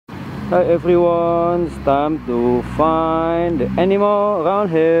Hi everyone, it's time to find the animal around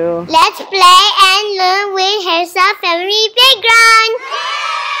here. Let's play and learn with Hersa Family Playground.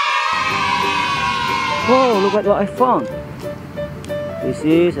 Oh, look at what I found. This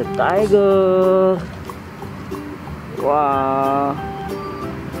is a tiger. Wow.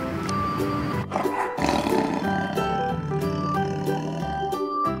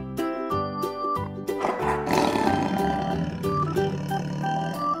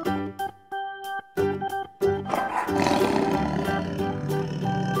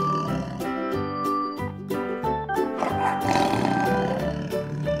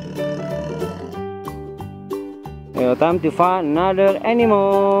 Time to find another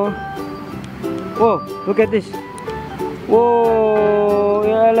animal. Whoa, look at this. Whoa,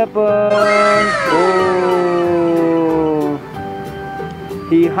 elephant. Oh,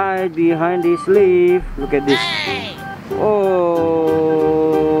 he hides behind this leaf. Look at this. Oh.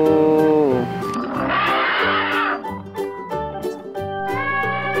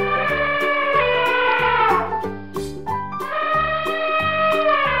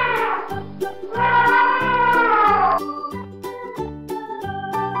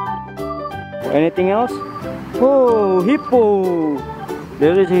 Anything else? Oh, hippo!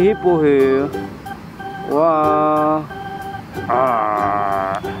 There is a hippo here. Wow!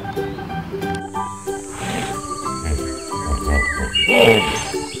 Ah.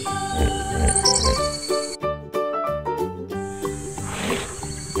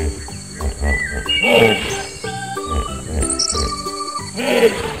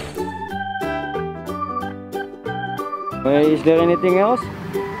 Is there anything else?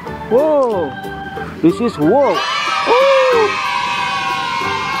 Whoa! This is wolf. Oh.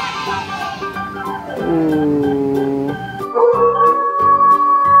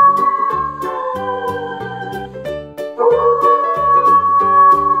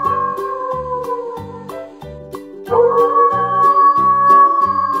 Oh.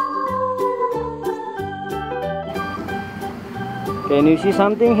 Can you see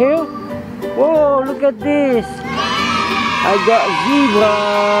something here? Whoa, look at this. I got zebra.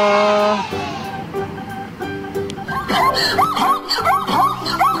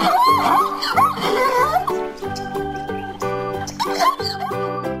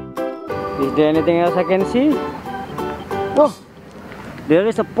 Is there anything else I can see? Oh, there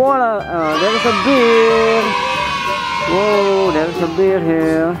is a polar. There is a bear. Whoa, there is a bear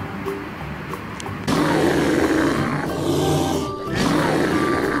here.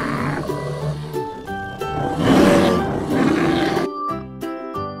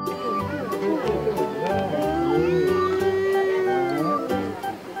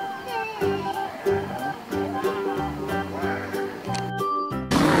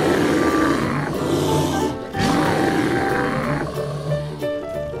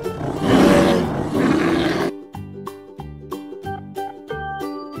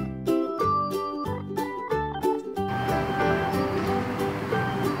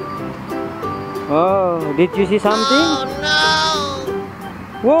 Oh, did you see something? Oh no!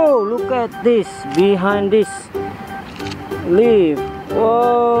 Whoa, look at this behind this leaf.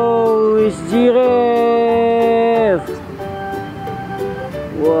 Whoa, it's giraffe.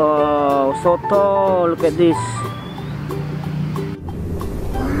 Wow, so tall. Look at this.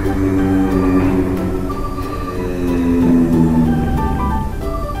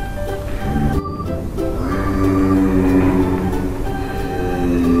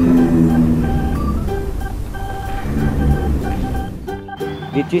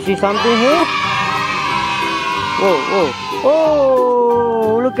 Did you see something here? Whoa, whoa.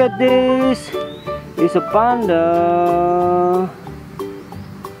 Oh, look at this. It's a panda.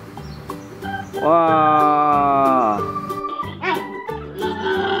 Wow.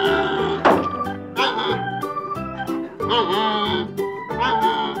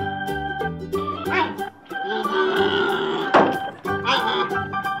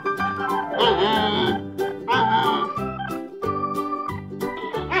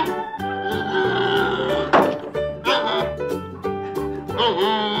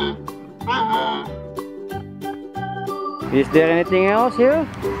 Is there anything else here?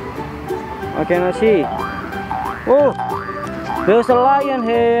 I cannot see. Oh, there's a lion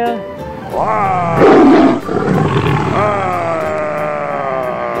here. Wow.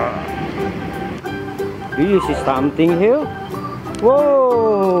 Do you see something here?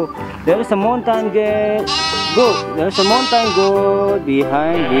 Whoa, there is a mountain goat. There is a mountain goat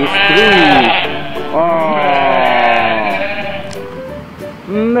behind this tree. Oh,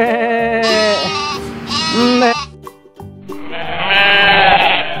 meh. Meh.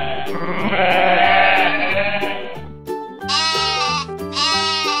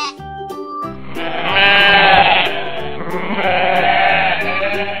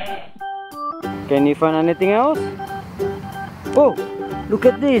 Can you find anything else? Oh, look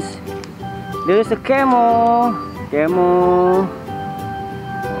at this. There is a camel. Camel.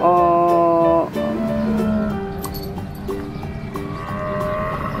 Oh.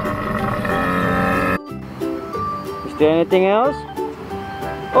 Is there anything else?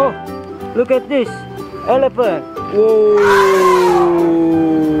 Oh, look at this. Elephant. Whoa.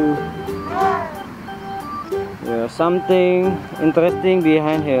 There's something interesting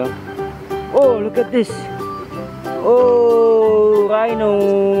behind here. Oh, look at this. Oh, Rhino.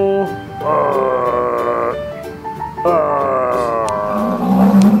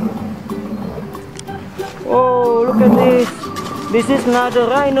 Oh, look at this. This is another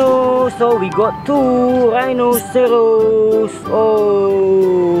rhino. So we got two rhinoceros.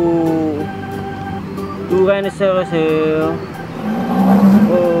 Oh, two rhinoceros here.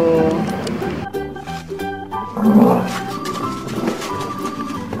 Oh.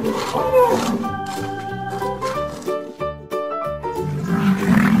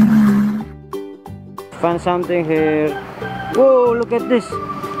 Find something here. Whoa, look at this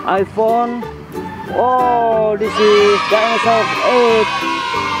iPhone. Oh, this is dinosaur egg.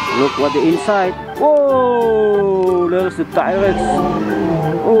 Look what the inside. Whoa, there's the T-Rex.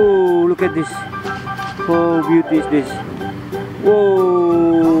 Oh, look at this. How beauty is this?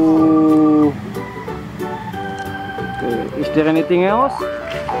 Whoa. Okay, is there anything else?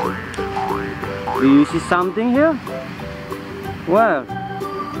 Do you see something here? Where?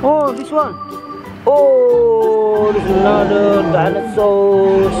 Oh, this one. Oh, there's another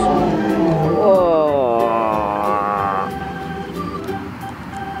dinosaur. Oh.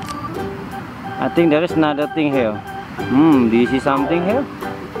 I think there is another thing here. Do you see something here?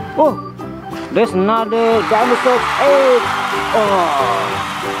 Oh, there's another dinosaur egg.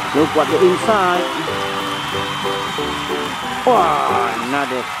 Oh, look what the inside. Oh,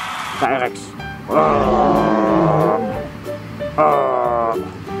 another T-Rex.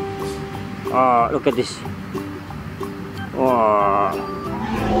 Oh, look at this. Wow.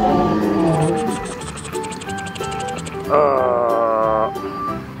 Oh.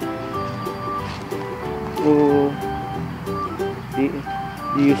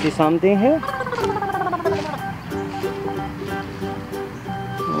 Do you see something here?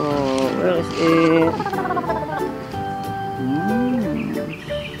 Oh, where is it?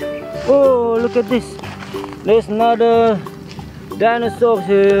 Oh, look at this. There's another dinosaur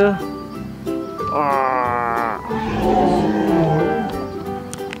here.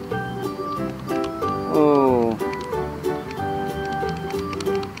 Oh,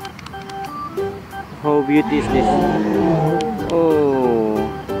 how beautiful is this? Oh,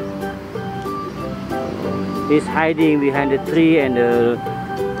 he's hiding behind the tree and the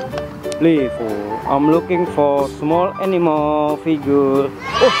leaf. Oh, I'm looking for small animal figure.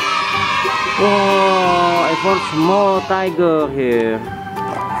 Oh, I found small tiger here.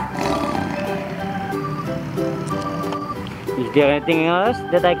 Is there anything else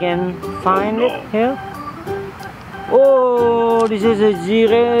that I can find it here? Oh, this is a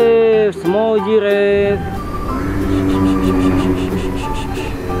giraffe, small giraffe.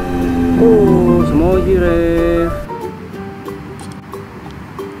 Oh, small giraffe.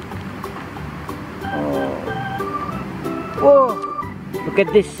 Oh, look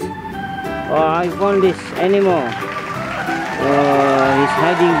at this. Oh, I found this animal. He's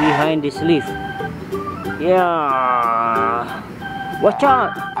hiding behind this leaf. Yeah. Watch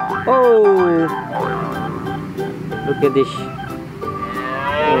out! Oh, look at this.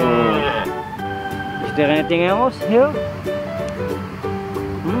 Oh. Is there anything else here?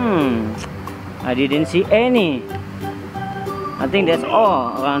 I didn't see any. I think that's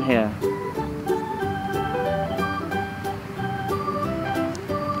all around here.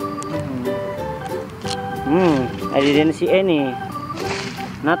 I didn't see any.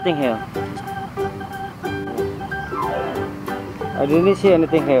 Nothing here. I didn't see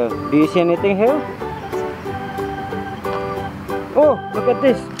anything here. Do you see anything here? Oh, look at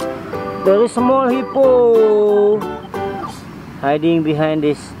this. There is a small hippo hiding behind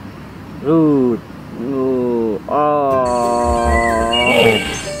this root. Oh,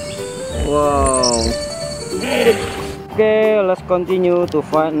 wow. Okay, let's continue to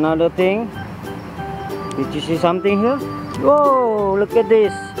find another thing. Did you see something here? Whoa, look at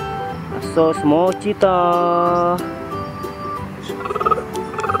this. I saw a small cheetah.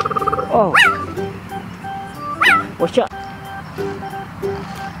 Oh, watch out.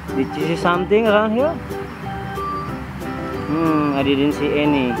 Did you see something around here? I didn't see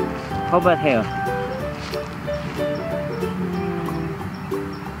any. How about here?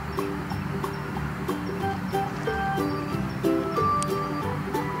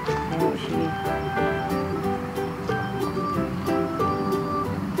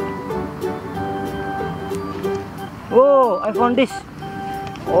 Oh, I found this.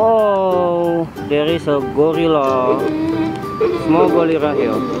 Oh, there is a gorilla. Small gorilla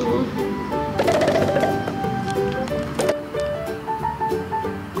here.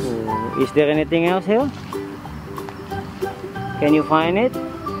 Oh, is there anything else here? Can you find it?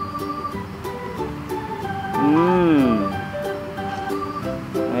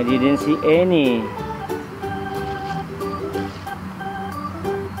 I didn't see any.